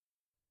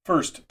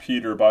First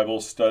Peter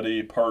Bible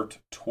Study, Part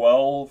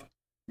 12,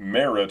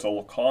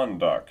 Marital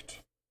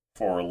Conduct,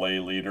 for lay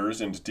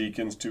leaders and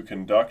deacons to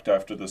conduct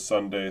after the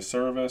Sunday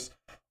service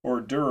or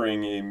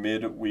during a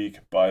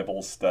midweek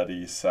Bible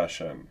study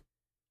session.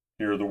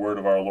 Hear the word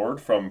of our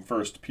Lord from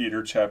 1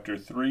 Peter chapter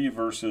 3,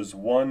 verses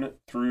 1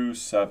 through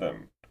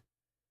 7.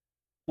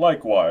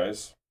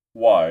 Likewise,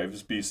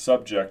 wives, be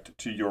subject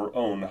to your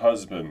own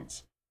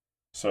husbands,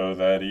 so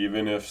that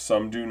even if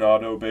some do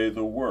not obey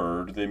the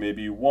word, they may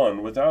be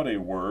won without a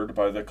word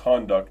by the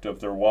conduct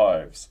of their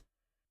wives,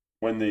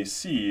 when they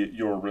see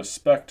your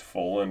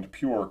respectful and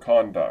pure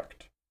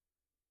conduct.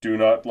 Do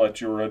not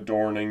let your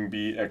adorning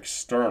be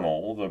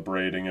external, the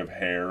braiding of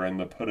hair and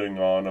the putting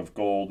on of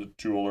gold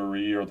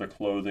jewelry or the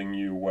clothing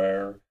you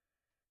wear,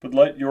 but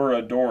let your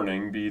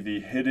adorning be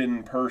the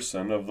hidden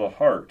person of the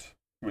heart,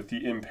 with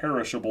the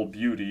imperishable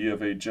beauty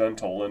of a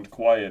gentle and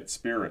quiet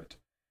spirit,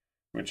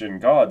 which in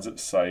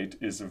God's sight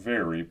is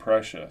very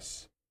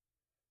precious.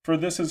 For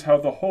this is how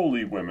the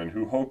holy women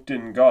who hoped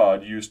in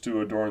God used to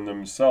adorn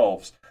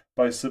themselves,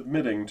 by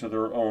submitting to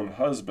their own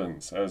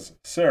husbands, as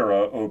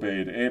Sarah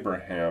obeyed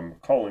Abraham,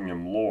 calling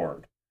him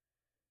Lord.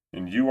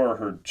 And you are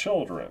her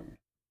children,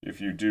 if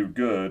you do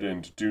good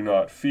and do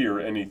not fear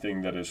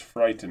anything that is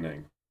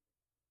frightening.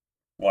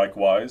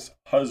 Likewise,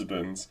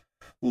 husbands,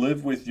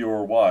 live with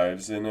your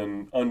wives in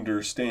an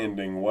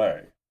understanding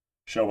way,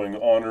 showing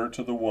honor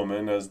to the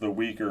woman as the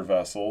weaker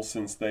vessel,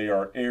 since they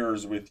are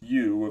heirs with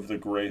you of the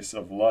grace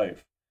of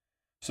life,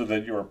 so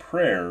that your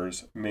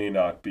prayers may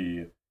not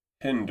be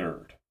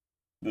hindered.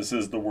 This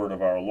is the word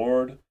of our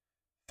Lord.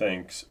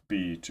 Thanks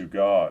be to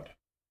God.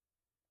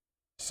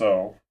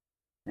 So,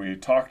 we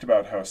talked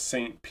about how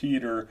St.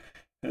 Peter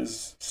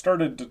has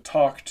started to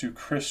talk to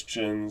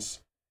Christians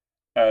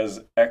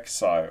as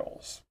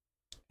exiles.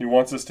 He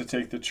wants us to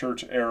take the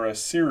church era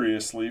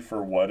seriously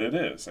for what it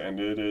is, and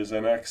it is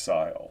an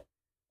exile.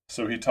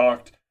 So he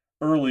talked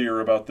earlier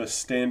about the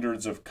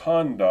standards of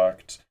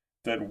conduct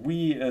that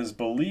we as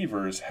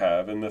believers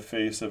have in the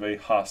face of a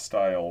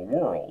hostile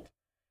world.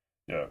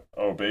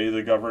 Obey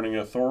the governing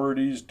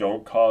authorities,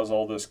 don't cause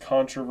all this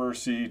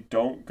controversy,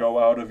 don't go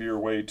out of your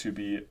way to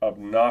be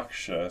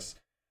obnoxious.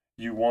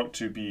 You want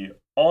to be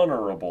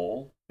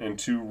honorable and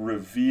to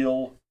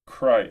reveal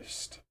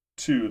Christ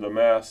to the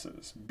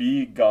masses.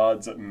 Be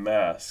God's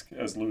mask,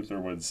 as Luther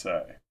would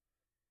say.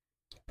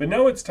 But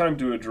now it's time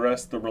to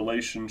address the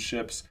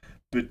relationships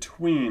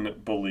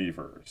between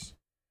believers.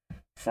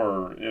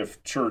 For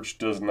if church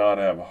does not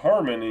have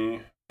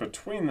harmony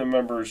between the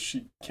members,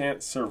 she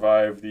can't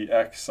survive the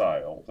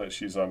exile that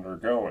she's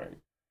undergoing.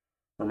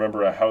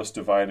 Remember, a house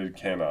divided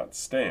cannot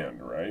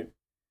stand, right?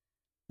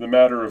 The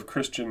matter of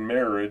Christian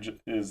marriage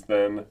is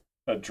then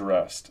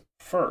addressed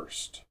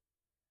first.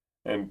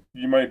 And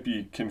you might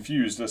be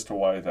confused as to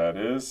why that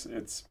is.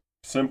 It's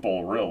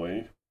simple,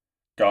 really.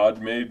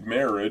 God made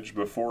marriage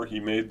before he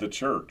made the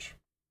church.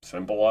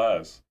 Simple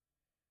as.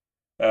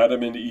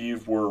 Adam and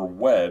Eve were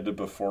wed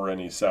before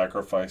any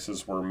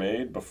sacrifices were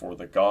made, before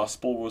the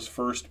gospel was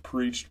first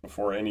preached,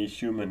 before any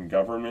human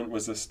government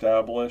was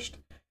established.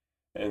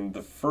 And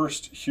the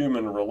first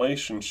human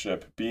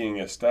relationship being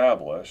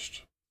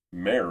established,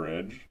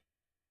 marriage,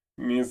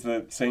 means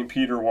that St.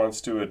 Peter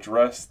wants to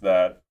address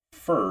that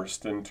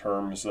first in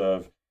terms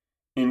of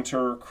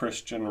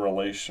inter-Christian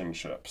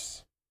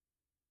relationships.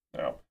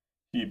 Now,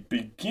 he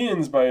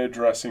begins by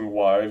addressing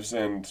wives,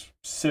 and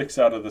 6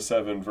 out of the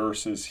 7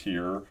 verses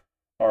here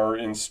are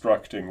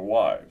instructing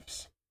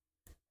wives.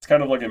 It's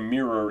kind of like a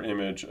mirror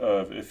image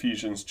of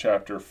Ephesians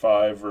chapter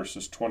 5,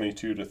 verses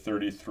 22 to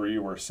 33,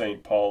 where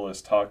St. Paul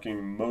is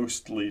talking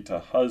mostly to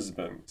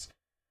husbands.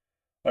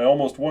 I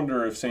almost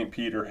wonder if St.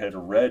 Peter had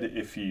read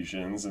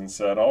Ephesians and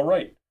said, all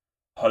right,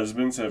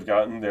 husbands have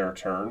gotten their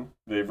turn.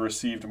 They've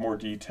received more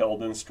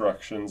detailed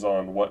instructions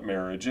on what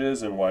marriage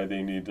is and why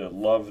they need to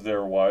love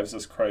their wives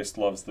as Christ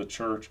loves the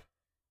church.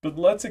 But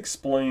let's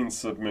explain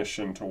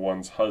submission to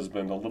one's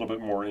husband a little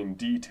bit more in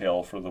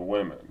detail for the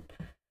women.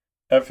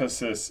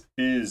 Ephesus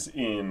is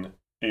in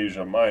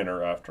Asia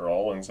Minor, after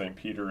all, and St.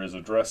 Peter is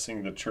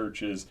addressing the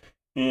churches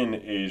in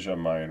Asia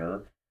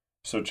Minor.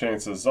 So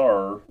chances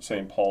are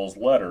St. Paul's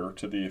letter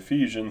to the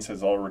Ephesians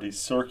has already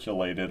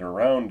circulated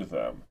around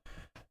them.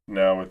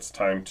 Now it's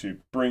time to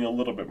bring a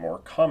little bit more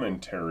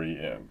commentary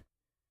in.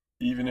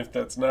 Even if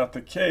that's not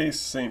the case,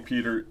 St.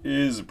 Peter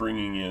is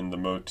bringing in the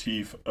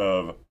motif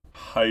of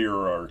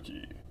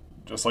hierarchy,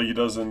 just like he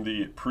does in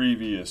the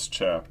previous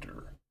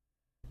chapter.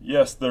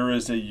 Yes, there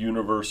is a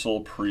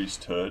universal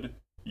priesthood.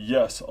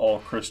 Yes, all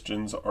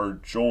Christians are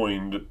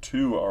joined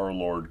to our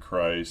Lord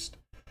Christ,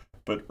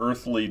 but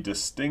earthly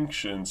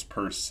distinctions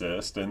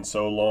persist, and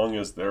so long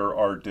as there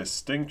are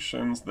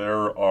distinctions,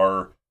 there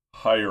are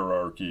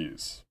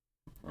hierarchies.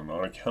 And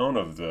on account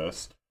of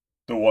this,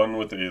 the one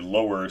with a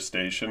lower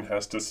station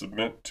has to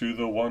submit to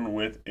the one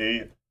with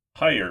a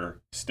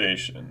higher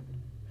station.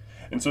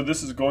 And so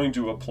this is going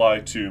to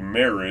apply to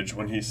marriage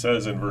when he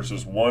says in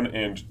verses 1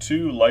 and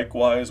 2,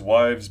 likewise,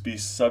 wives, be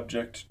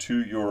subject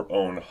to your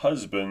own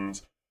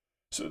husbands,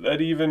 so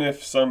that even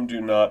if some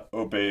do not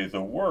obey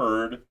the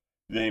word,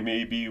 they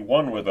may be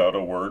won without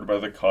a word by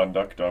the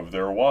conduct of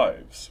their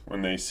wives,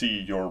 when they see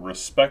your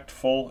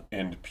respectful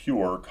and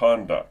pure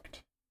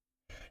conduct.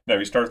 Now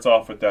he starts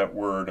off with that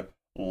word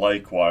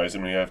likewise,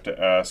 and we have to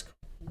ask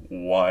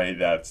why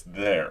that's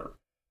there.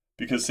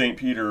 Because St.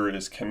 Peter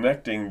is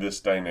connecting this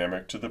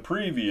dynamic to the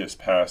previous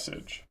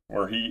passage,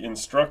 where he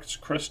instructs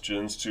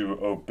Christians to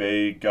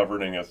obey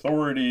governing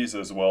authorities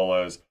as well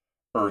as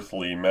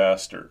earthly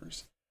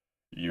masters.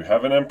 You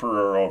have an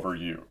emperor over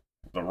you.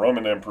 The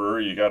Roman emperor,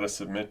 you got to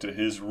submit to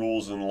his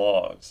rules and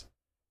laws.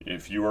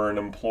 If you are an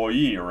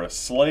employee or a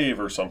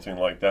slave or something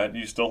like that,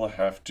 you still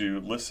have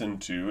to listen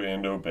to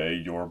and obey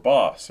your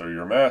boss or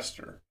your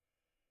master,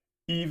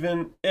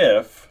 even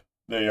if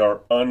they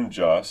are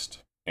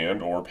unjust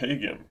and or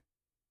pagan.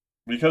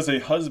 Because a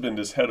husband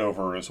is head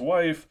over his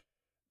wife,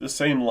 the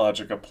same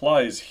logic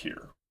applies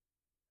here.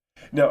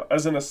 Now,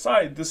 as an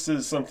aside, this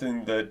is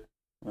something that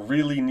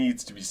really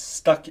needs to be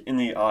stuck in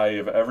the eye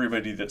of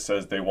everybody that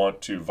says they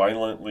want to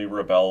violently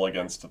rebel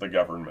against the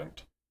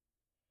government.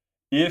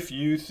 If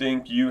you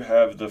think you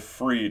have the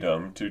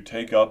freedom to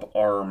take up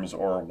arms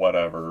or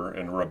whatever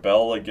and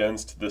rebel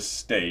against the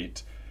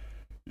state,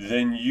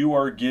 then you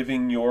are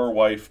giving your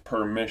wife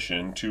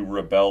permission to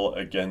rebel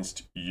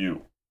against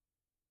you.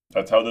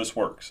 That's how this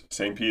works.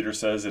 St. Peter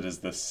says it is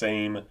the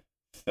same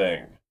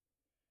thing.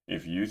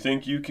 If you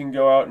think you can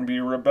go out and be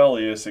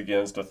rebellious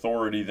against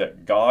authority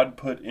that God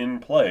put in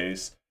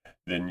place,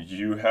 then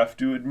you have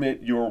to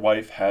admit your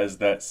wife has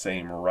that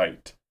same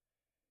right.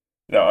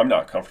 Now, I'm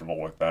not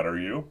comfortable with that, are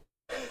you?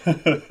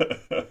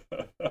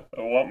 I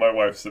want my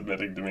wife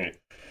submitting to me.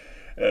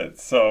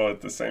 So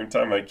at the same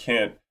time, I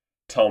can't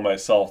tell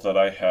myself that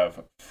I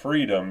have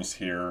freedoms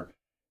here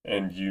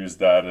and use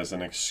that as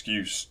an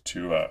excuse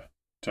to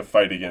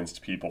fight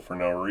against people for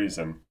no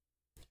reason.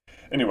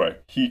 Anyway,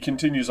 he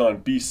continues on,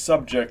 be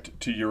subject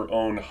to your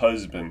own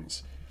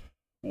husbands.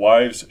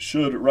 Wives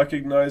should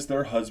recognize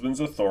their husband's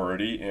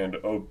authority and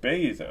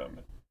obey them.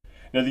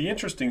 Now, the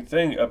interesting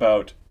thing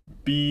about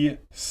be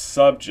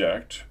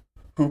subject,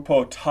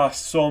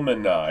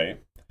 hupotasomai,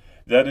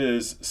 that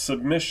is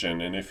submission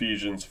in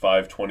Ephesians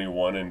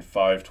 5:21 and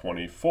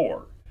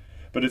 5:24.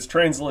 But it's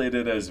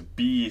translated as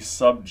be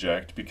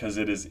subject because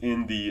it is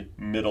in the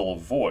middle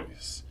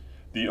voice.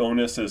 The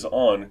onus is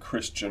on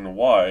Christian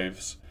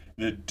wives.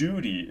 The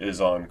duty is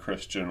on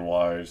Christian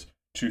wives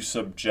to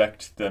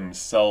subject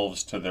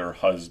themselves to their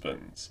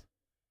husbands.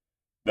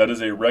 That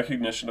is a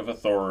recognition of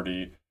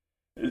authority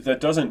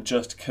that doesn't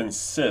just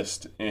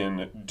consist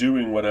in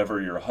doing whatever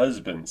your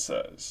husband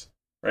says.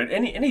 Right?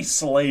 Any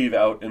slave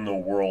out in the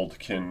world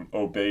can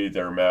obey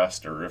their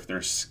master if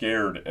they're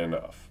scared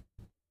enough.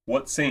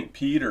 What St.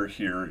 Peter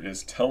here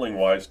is telling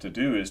wives to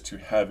do is to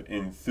have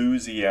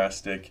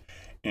enthusiastic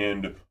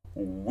and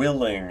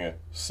willing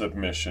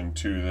submission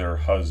to their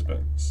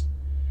husbands.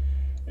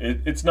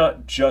 It's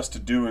not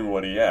just doing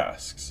what he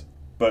asks,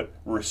 but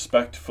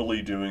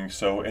respectfully doing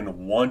so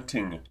and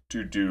wanting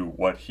to do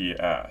what he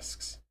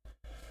asks.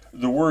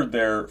 The word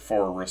there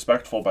for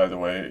respectful, by the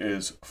way,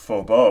 is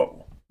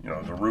phobo,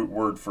 the root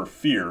word for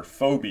fear,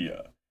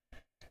 phobia.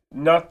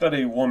 Not that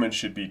a woman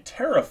should be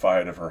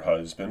terrified of her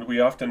husband.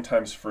 We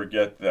oftentimes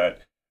forget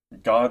that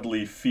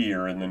godly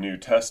fear in the New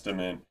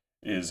Testament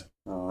is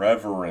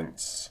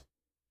reverence.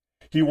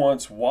 He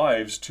wants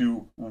wives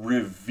to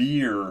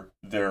revere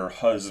their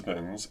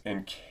husbands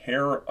and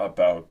care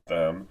about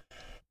them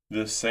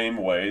the same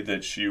way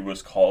that she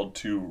was called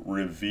to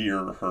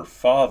revere her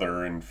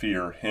father and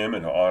fear him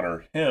and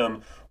honor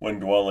him when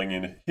dwelling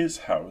in his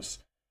house.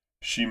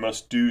 She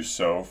must do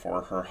so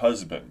for her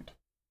husband.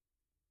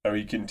 Now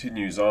he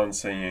continues on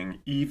saying,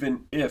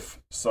 even if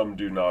some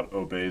do not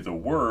obey the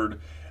word,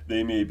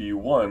 they may be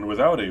won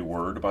without a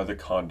word by the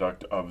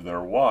conduct of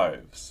their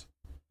wives.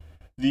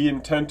 The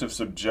intent of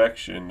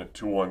subjection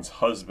to one's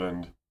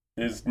husband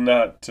is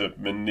not to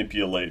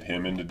manipulate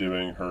him into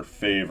doing her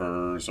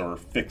favors or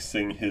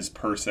fixing his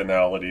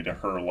personality to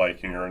her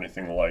liking or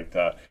anything like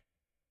that.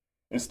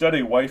 Instead,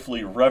 a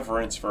wifely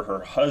reverence for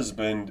her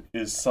husband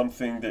is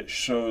something that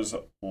shows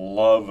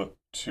love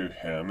to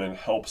him and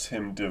helps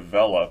him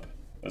develop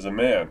as a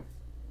man.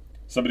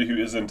 Somebody who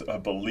isn't a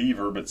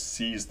believer but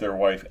sees their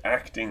wife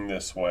acting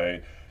this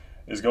way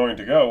is going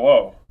to go,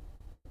 whoa,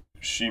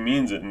 she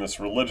means it, and this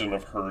religion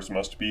of hers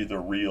must be the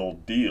real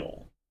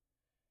deal.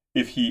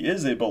 If he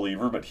is a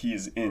believer, but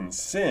he's in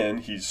sin,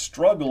 he's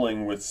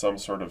struggling with some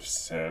sort of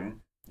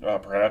sin,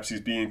 perhaps he's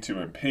being too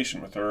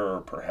impatient with her,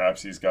 or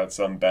perhaps he's got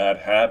some bad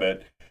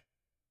habit,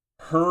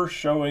 her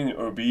showing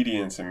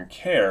obedience and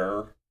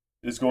care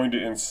is going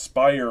to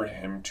inspire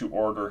him to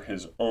order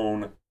his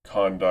own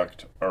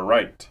conduct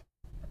aright.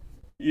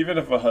 Even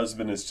if a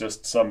husband is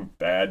just some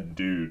bad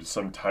dude,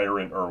 some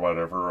tyrant or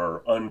whatever,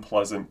 or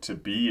unpleasant to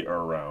be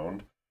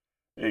around,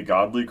 a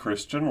godly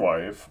Christian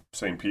wife,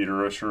 St.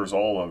 Peter assures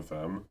all of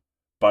them,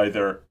 by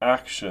their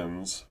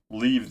actions,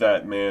 leave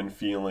that man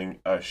feeling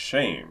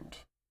ashamed.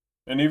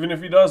 And even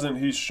if he doesn't,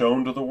 he's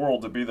shown to the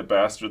world to be the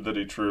bastard that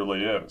he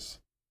truly is.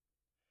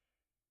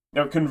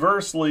 Now,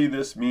 conversely,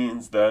 this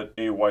means that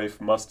a wife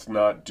must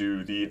not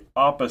do the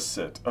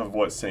opposite of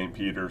what St.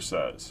 Peter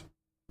says.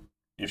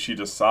 If she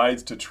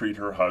decides to treat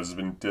her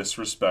husband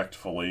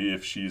disrespectfully,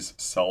 if she's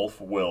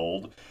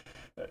self-willed,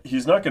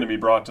 he's not going to be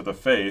brought to the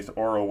faith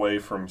or away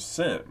from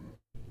sin.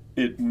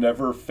 It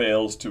never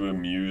fails to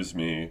amuse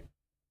me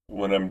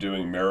when I'm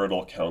doing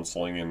marital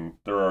counseling and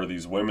there are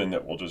these women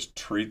that will just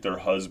treat their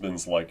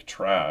husbands like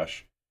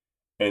trash,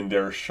 and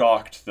they're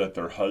shocked that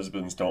their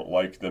husbands don't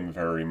like them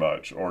very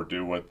much or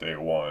do what they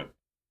want.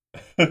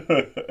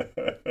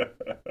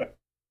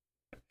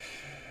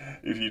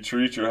 If you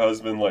treat your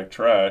husband like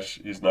trash,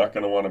 he's not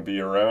going to want to be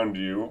around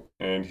you,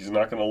 and he's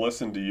not going to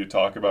listen to you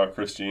talk about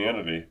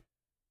Christianity.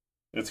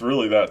 It's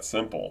really that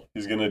simple.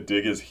 He's going to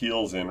dig his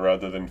heels in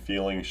rather than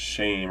feeling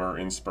shame or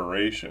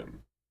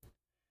inspiration.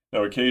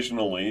 Now,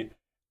 occasionally,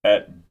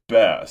 at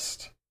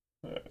best,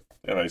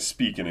 and I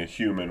speak in a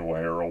human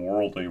way or a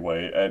worldly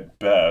way, at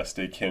best,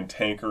 a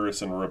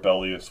cantankerous and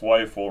rebellious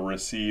wife will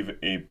receive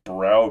a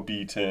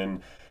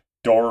browbeaten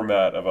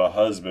doormat of a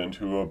husband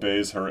who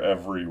obeys her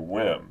every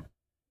whim.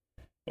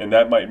 And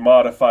that might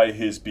modify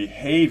his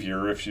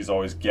behavior if she's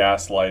always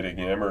gaslighting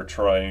him or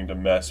trying to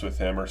mess with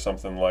him or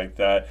something like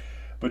that.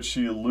 But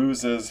she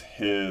loses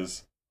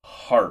his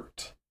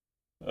heart.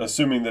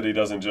 Assuming that he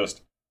doesn't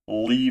just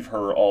leave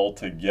her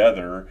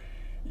altogether,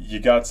 you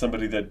got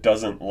somebody that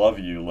doesn't love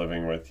you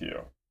living with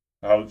you.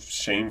 How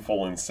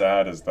shameful and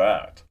sad is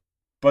that?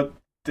 But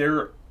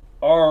there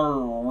are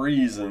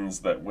reasons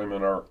that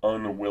women are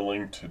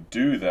unwilling to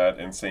do that,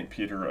 and St.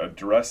 Peter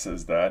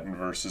addresses that in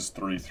verses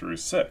 3 through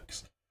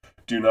 6.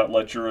 Do not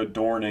let your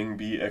adorning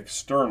be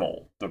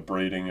external, the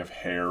braiding of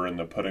hair and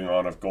the putting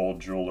on of gold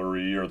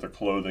jewelry or the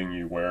clothing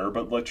you wear,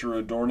 but let your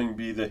adorning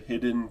be the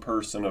hidden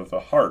person of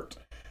the heart,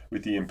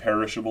 with the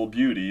imperishable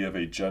beauty of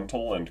a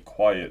gentle and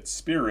quiet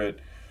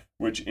spirit,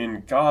 which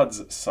in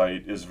God's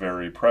sight is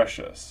very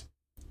precious.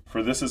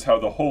 For this is how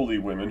the holy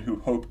women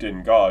who hoped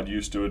in God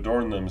used to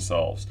adorn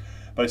themselves,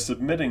 by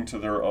submitting to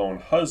their own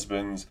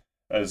husbands,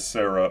 as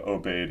Sarah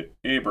obeyed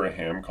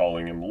Abraham,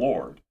 calling him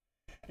Lord.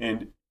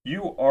 And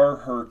you are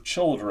her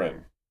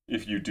children,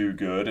 if you do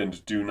good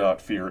and do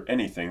not fear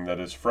anything that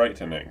is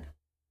frightening.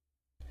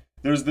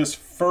 There's this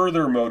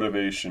further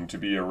motivation to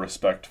be a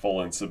respectful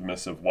and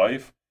submissive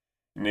wife,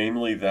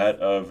 namely that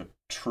of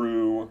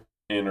true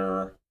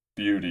inner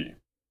beauty.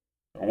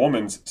 A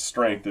woman's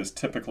strength is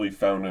typically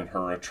found in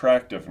her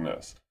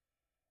attractiveness.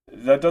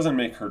 That doesn't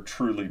make her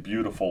truly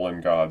beautiful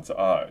in God's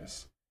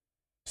eyes.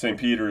 St.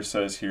 Peter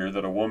says here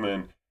that a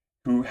woman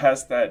who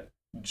has that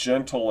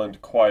gentle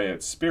and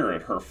quiet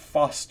spirit, her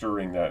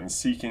fostering that and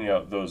seeking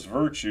out those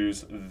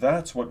virtues,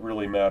 that's what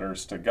really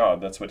matters to God.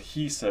 That's what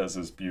he says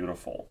is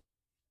beautiful.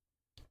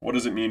 What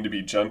does it mean to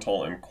be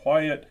gentle and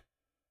quiet?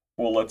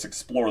 Well, let's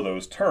explore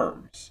those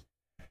terms.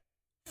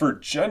 For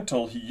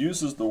gentle, he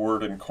uses the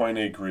word in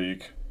Koine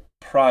Greek,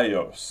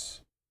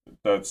 praios.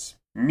 That's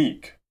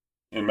meek.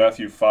 In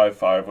Matthew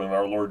 5:5, when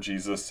our Lord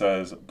Jesus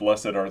says,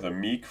 "Blessed are the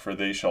meek, for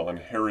they shall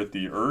inherit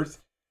the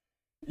earth,"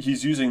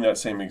 he's using that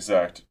same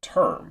exact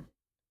term.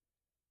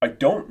 I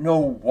don't know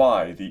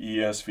why the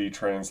ESV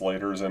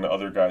translators and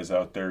other guys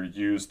out there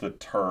use the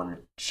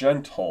term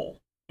gentle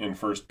in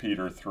 1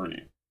 Peter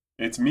 3.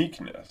 It's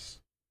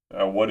meekness.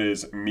 What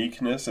is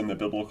meekness in the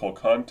biblical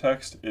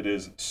context? It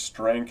is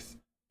strength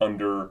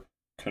under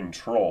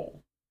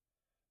control.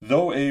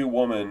 Though a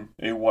woman,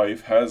 a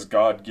wife, has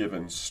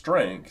God-given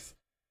strength,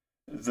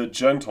 the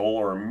gentle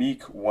or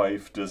meek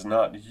wife does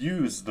not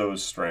use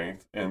those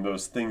strength and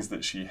those things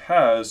that she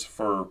has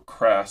for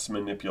crass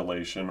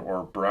manipulation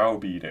or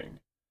browbeating.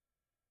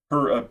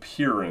 Her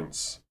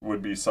appearance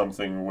would be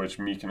something which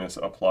meekness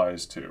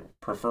applies to,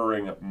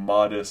 preferring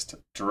modest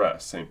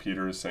dress. St.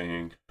 Peter is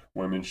saying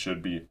women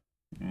should be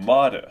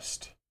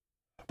modest.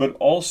 But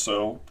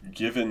also,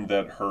 given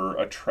that her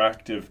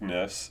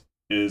attractiveness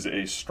is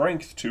a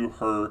strength to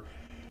her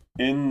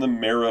in the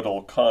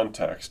marital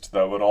context,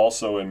 that would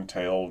also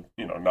entail,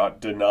 not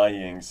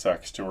denying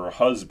sex to her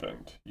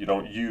husband. You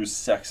don't use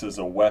sex as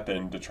a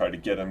weapon to try to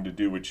get him to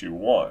do what you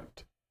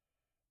want.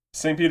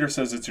 St. Peter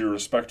says it's your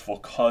respectful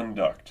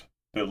conduct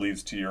that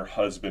leads to your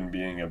husband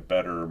being a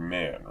better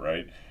man,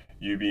 right?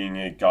 You being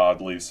a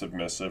godly,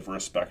 submissive,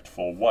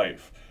 respectful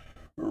wife.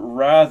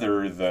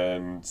 Rather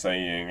than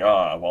saying,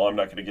 well, I'm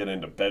not going to get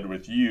into bed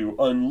with you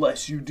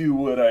unless you do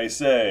what I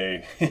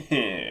say.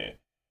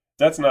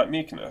 That's not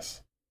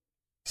meekness.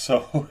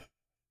 So,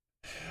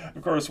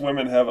 of course,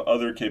 women have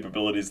other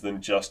capabilities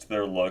than just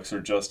their looks or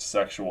just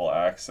sexual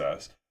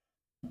access.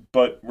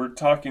 But we're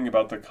talking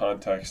about the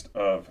context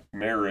of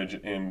marriage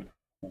and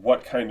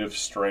what kind of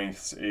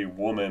strengths a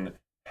woman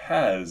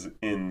has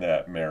in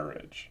that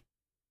marriage.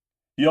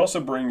 He also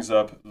brings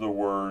up the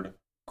word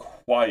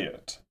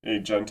quiet, a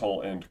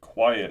gentle and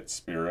quiet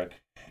spirit,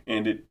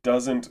 and it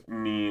doesn't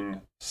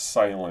mean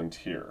silent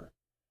here.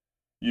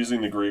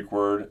 Using the Greek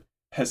word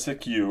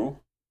hesychiou,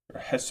 or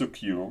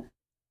hesukyu,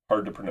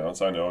 hard to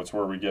pronounce, I know, it's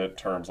where we get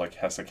terms like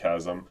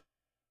hesychasm,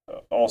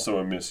 also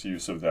a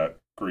misuse of that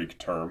Greek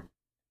term.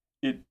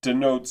 It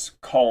denotes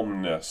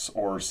calmness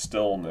or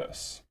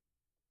stillness.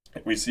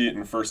 We see it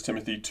in 1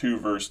 Timothy 2,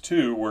 verse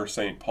 2, where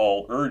St.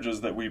 Paul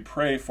urges that we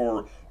pray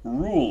for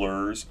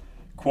rulers,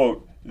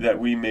 quote, that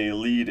we may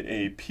lead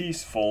a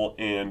peaceful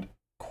and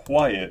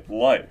quiet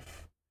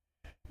life.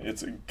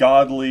 It's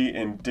godly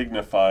and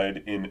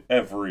dignified in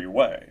every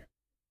way.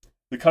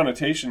 The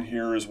connotation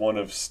here is one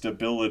of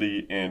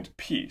stability and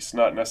peace,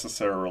 not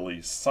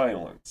necessarily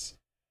silence.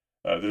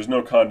 There's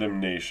no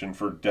condemnation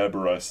for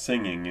Deborah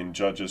singing in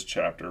Judges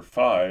chapter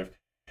 5,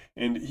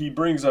 and he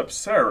brings up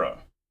Sarah,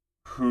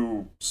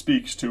 who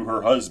speaks to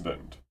her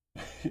husband,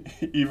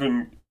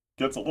 even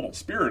gets a little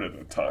spirited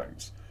at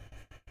times.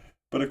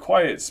 But a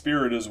quiet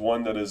spirit is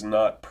one that is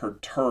not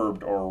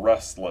perturbed or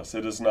restless.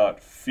 It is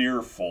not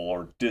fearful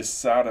or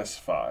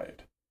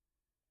dissatisfied.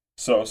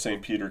 So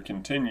St. Peter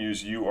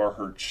continues, "You are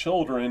her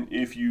children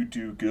if you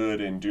do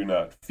good and do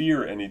not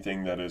fear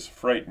anything that is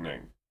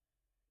frightening."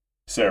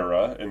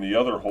 Sarah and the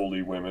other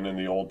holy women in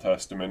the Old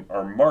Testament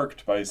are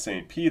marked by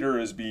St. Peter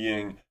as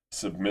being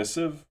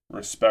submissive,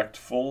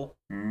 respectful,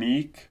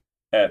 meek,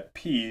 at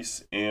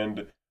peace,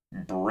 and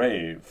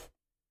brave.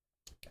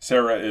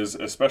 Sarah is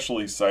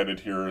especially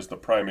cited here as the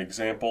prime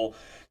example,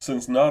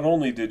 since not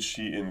only did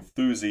she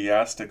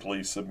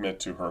enthusiastically submit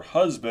to her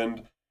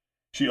husband,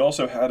 she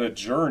also had a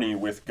journey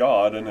with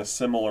God in a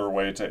similar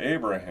way to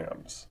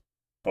Abraham's.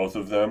 Both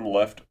of them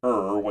left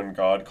Ur when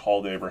God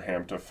called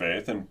Abraham to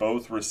faith, and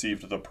both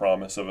received the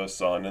promise of a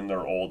son in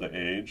their old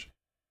age.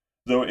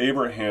 Though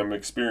Abraham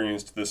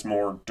experienced this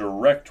more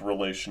direct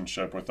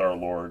relationship with our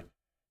Lord,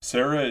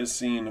 Sarah is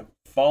seen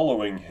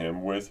following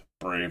him with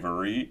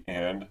bravery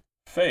and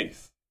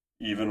faith,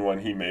 even when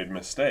he made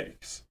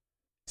mistakes.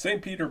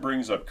 St. Peter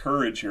brings up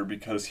courage here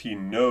because he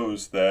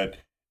knows that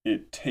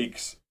it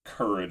takes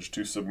courage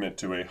to submit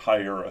to a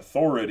higher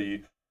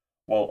authority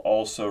while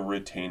also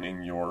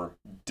retaining your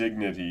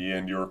dignity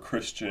and your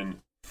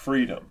Christian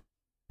freedom.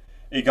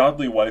 A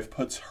godly wife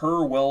puts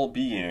her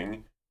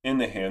well-being in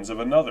the hands of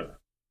another.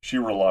 She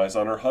relies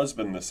on her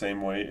husband the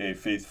same way a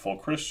faithful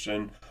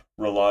Christian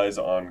relies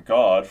on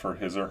God for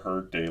his or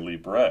her daily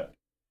bread.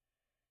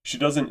 She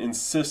doesn't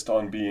insist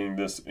on being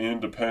this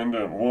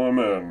independent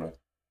woman,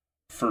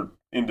 for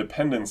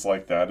independence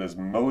like that is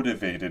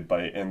motivated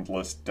by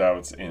endless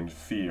doubts and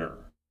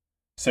fear.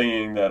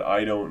 Saying that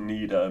I don't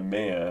need a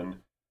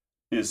man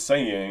is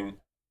saying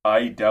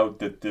I doubt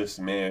that this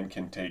man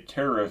can take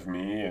care of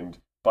me, and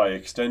by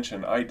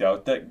extension I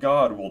doubt that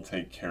God will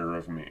take care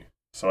of me.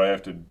 So I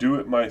have to do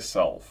it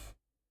myself.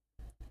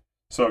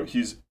 So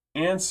he's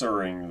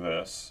answering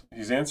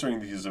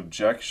these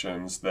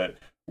objections that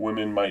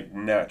women might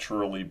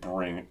naturally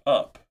bring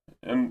up.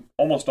 And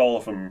almost all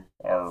of them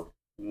are,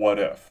 what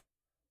if?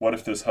 What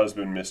if this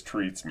husband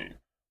mistreats me?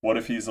 What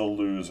if he's a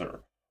loser?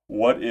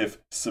 What if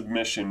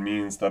submission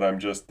means that I'm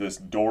just this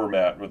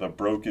doormat with a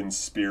broken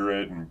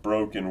spirit and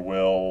broken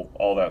will,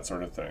 all that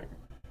sort of thing?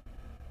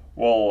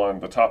 Well,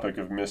 on the topic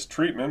of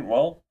mistreatment,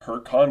 her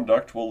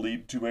conduct will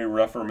lead to a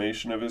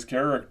reformation of his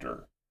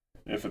character,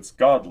 if it's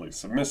godly,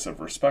 submissive,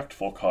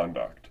 respectful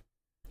conduct.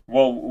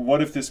 Well,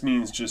 what if this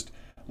means just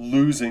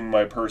losing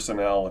my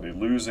personality,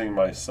 losing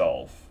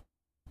myself?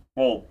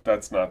 Well,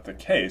 that's not the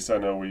case. I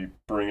know we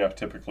bring up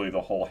typically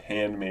the whole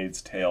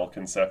Handmaid's Tale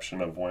conception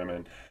of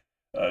women,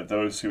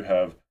 those who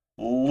have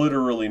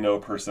literally no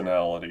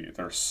personality,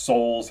 their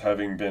souls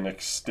having been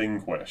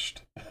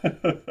extinguished.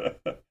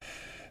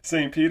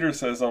 St. Peter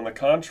says, on the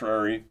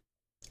contrary,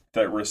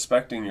 that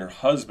respecting your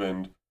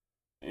husband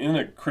in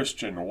a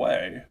Christian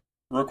way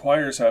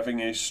requires having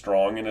a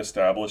strong and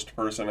established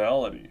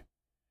personality.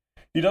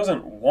 He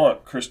doesn't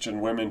want Christian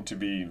women to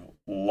be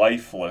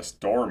lifeless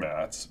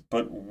doormats,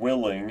 but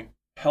willing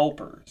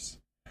helpers.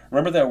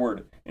 Remember that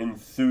word,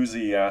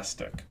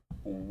 enthusiastic,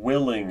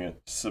 willing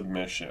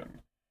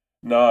submission,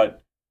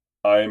 not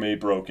I'm a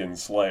broken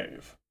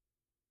slave.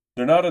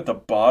 They're not at the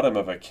bottom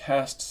of a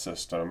caste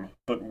system,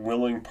 but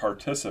willing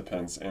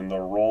participants in the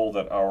role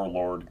that our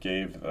Lord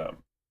gave them.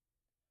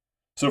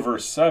 So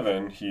verse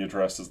 7, he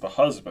addresses the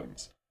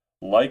husbands.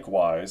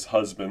 Likewise,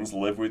 husbands,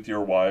 live with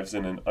your wives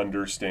in an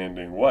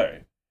understanding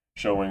way,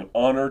 showing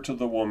honor to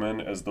the woman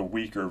as the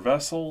weaker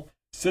vessel,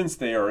 since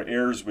they are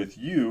heirs with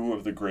you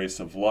of the grace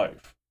of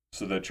life,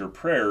 so that your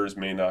prayers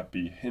may not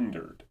be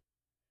hindered.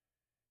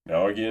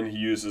 Now again, he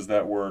uses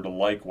that word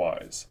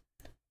likewise.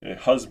 A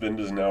husband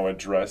is now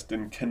addressed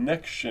in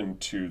connection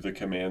to the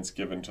commands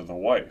given to the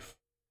wife.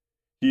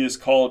 He is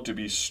called to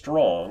be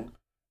strong,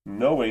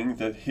 knowing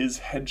that his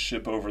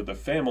headship over the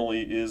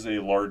family is a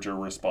larger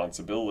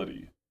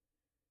responsibility.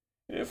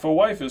 If a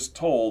wife is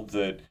told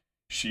that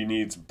she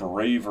needs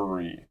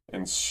bravery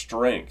and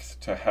strength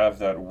to have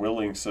that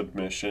willing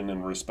submission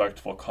and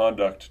respectful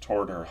conduct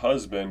toward her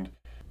husband,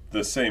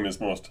 the same is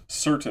most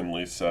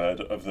certainly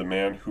said of the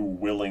man who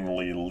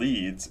willingly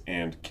leads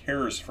and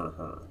cares for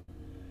her.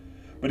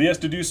 But he has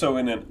to do so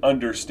in an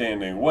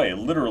understanding way.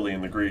 Literally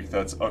in the Greek,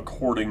 that's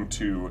according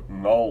to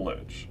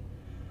knowledge.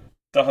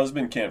 The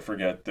husband can't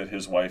forget that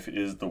his wife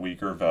is the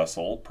weaker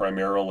vessel,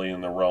 primarily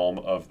in the realm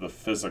of the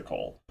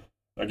physical.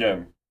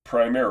 Again,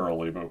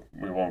 primarily, but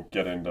we won't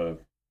get into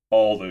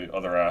all the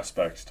other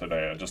aspects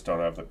today. I just don't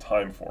have the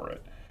time for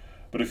it.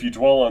 But if you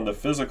dwell on the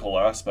physical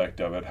aspect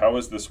of it, how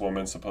is this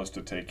woman supposed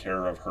to take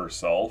care of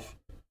herself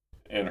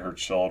and her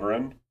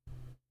children?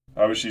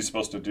 How is she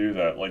supposed to do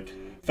that? Like,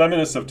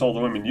 feminists have told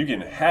the women, you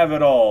can have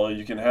it all.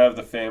 You can have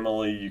the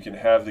family, you can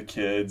have the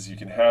kids, you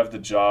can have the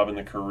job and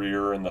the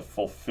career and the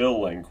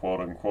fulfilling, quote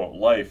unquote,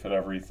 life and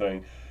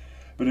everything.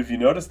 But if you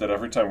notice that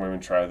every time women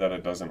try that,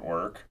 it doesn't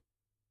work,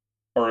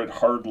 or it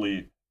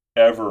hardly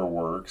ever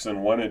works.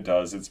 And when it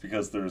does, it's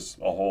because there's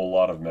a whole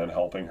lot of men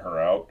helping her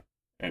out,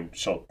 and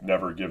she'll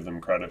never give them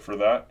credit for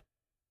that.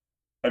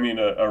 I mean,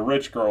 a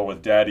rich girl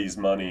with daddy's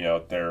money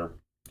out there,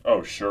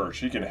 oh, sure,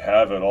 she can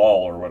have it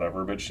all or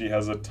whatever, but she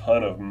has a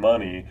ton of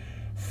money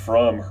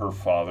from her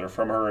father,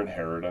 from her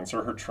inheritance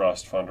or her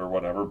trust fund or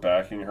whatever,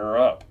 backing her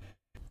up.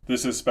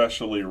 This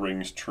especially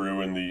rings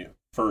true in the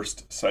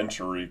first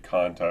century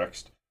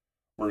context,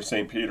 where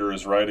St. Peter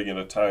is writing at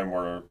a time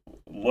where,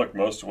 look,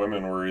 most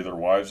women were either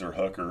wives or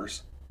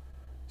hookers.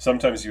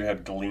 Sometimes you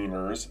had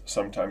gleaners,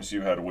 sometimes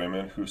you had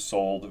women who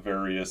sold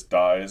various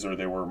dyes, or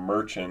they were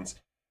merchants,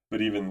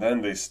 but even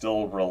then they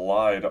still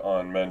relied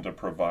on men to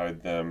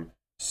provide them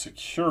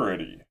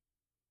security.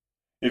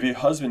 If a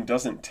husband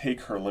doesn't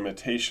take her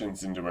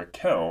limitations into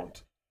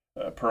account,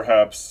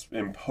 perhaps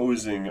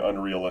imposing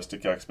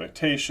unrealistic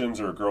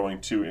expectations or growing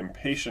too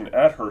impatient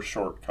at her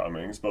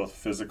shortcomings, both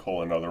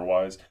physical and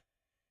otherwise,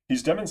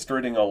 he's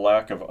demonstrating a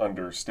lack of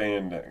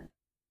understanding.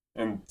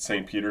 And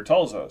St. Peter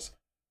tells us,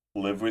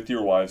 live with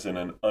your wives in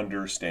an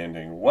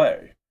understanding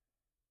way.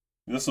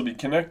 This will be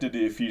connected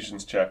to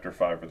Ephesians chapter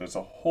 5, where there's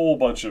a whole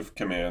bunch of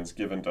commands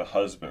given to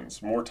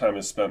husbands. More time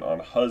is spent on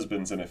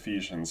husbands in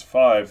Ephesians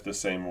 5, the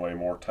same way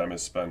more time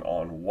is spent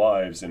on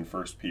wives in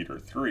 1 Peter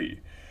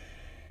 3.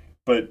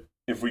 But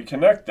if we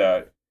connect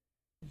that,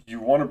 you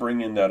want to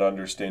bring in that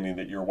understanding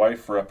that your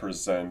wife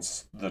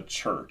represents the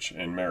church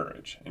in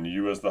marriage, and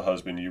you as the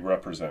husband, you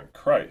represent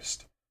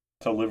Christ.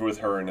 To live with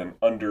her in an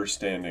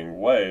understanding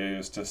way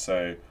is to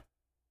say,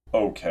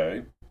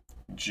 okay,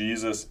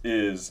 Jesus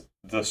is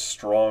the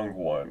strong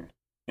one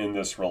in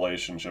this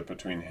relationship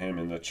between him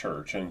and the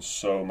church, and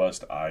so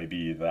must I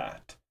be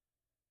that.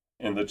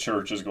 And the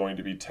church is going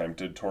to be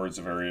tempted towards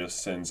various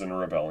sins and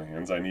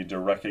rebellions. I need to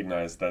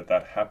recognize that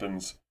that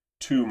happens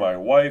to my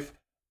wife.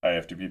 I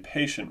have to be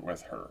patient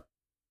with her.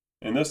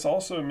 And this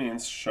also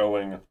means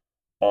showing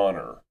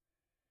honor.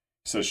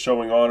 It says,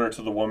 showing honor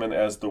to the woman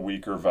as the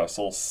weaker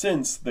vessel,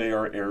 since they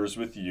are heirs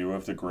with you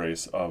of the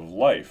grace of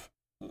life,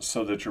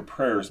 so that your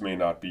prayers may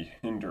not be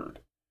hindered.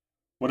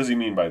 What does he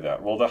mean by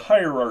that? Well, the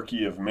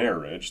hierarchy of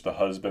marriage, the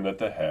husband at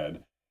the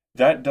head,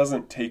 that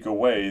doesn't take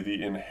away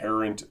the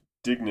inherent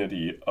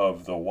dignity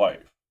of the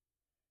wife.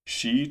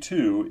 She,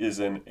 too, is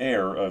an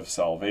heir of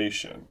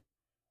salvation.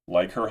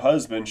 Like her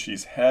husband,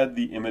 she's had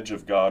the image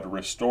of God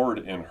restored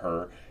in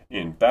her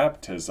in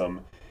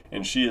baptism,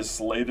 and she is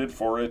slated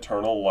for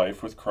eternal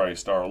life with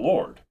Christ our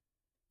Lord.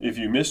 If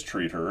you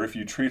mistreat her, if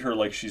you treat her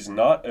like she's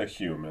not a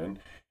human,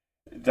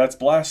 that's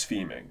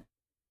blaspheming.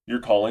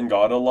 You're calling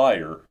God a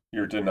liar.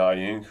 You're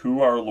denying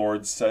who our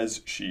Lord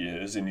says she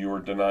is, and you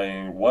are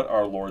denying what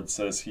our Lord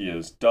says he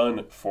has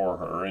done for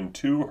her and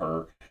to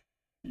her.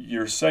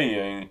 You're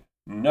saying,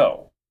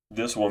 no,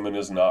 this woman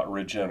is not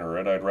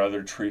regenerate. I'd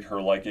rather treat her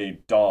like a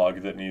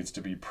dog that needs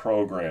to be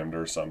programmed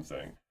or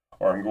something.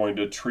 Or I'm going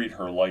to treat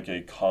her like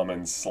a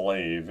common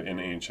slave in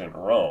ancient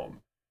Rome.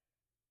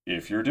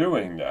 If you're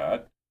doing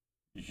that,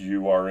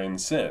 you are in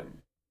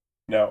sin.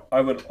 Now,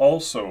 I would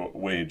also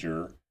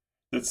wager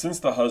that since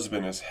the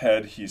husband is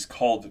head, he's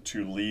called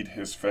to lead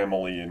his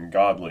family in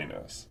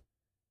godliness.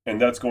 And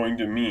that's going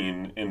to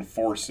mean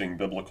enforcing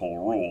biblical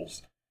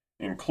rules,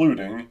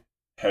 including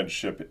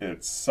headship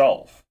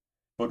itself.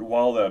 But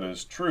while that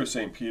is true,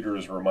 St. Peter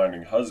is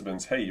reminding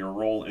husbands, hey, your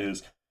role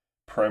is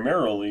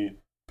primarily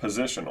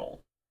positional.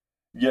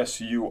 Yes,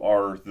 you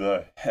are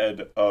the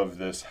head of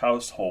this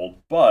household,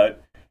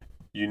 but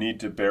you need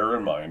to bear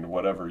in mind,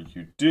 whatever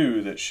you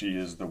do, that she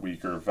is the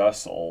weaker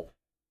vessel,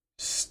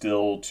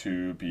 still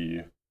to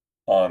be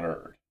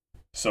honored.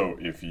 So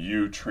if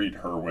you treat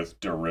her with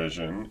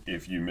derision,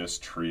 if you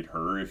mistreat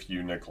her, if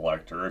you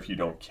neglect her, if you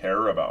don't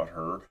care about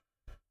her,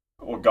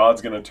 well,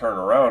 God's going to turn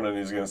around and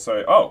he's going to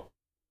say, oh,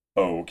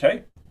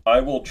 okay,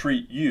 I will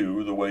treat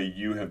you the way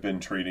you have been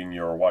treating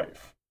your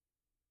wife.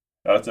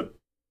 That's a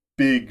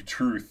big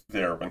truth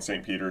there when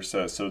St. Peter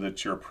says, so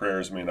that your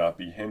prayers may not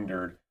be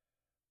hindered.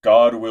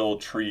 God will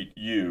treat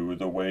you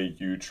the way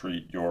you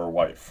treat your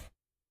wife.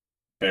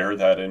 Bear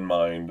that in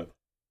mind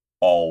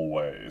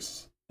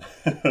always.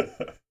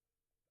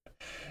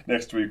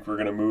 Next week, we're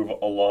going to move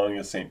along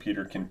as St.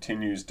 Peter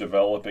continues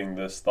developing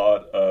this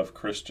thought of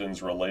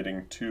Christians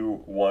relating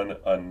to one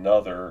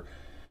another.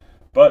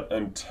 But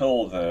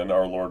until then,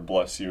 our Lord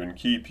bless you and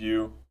keep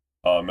you.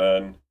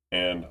 Amen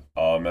and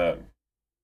amen.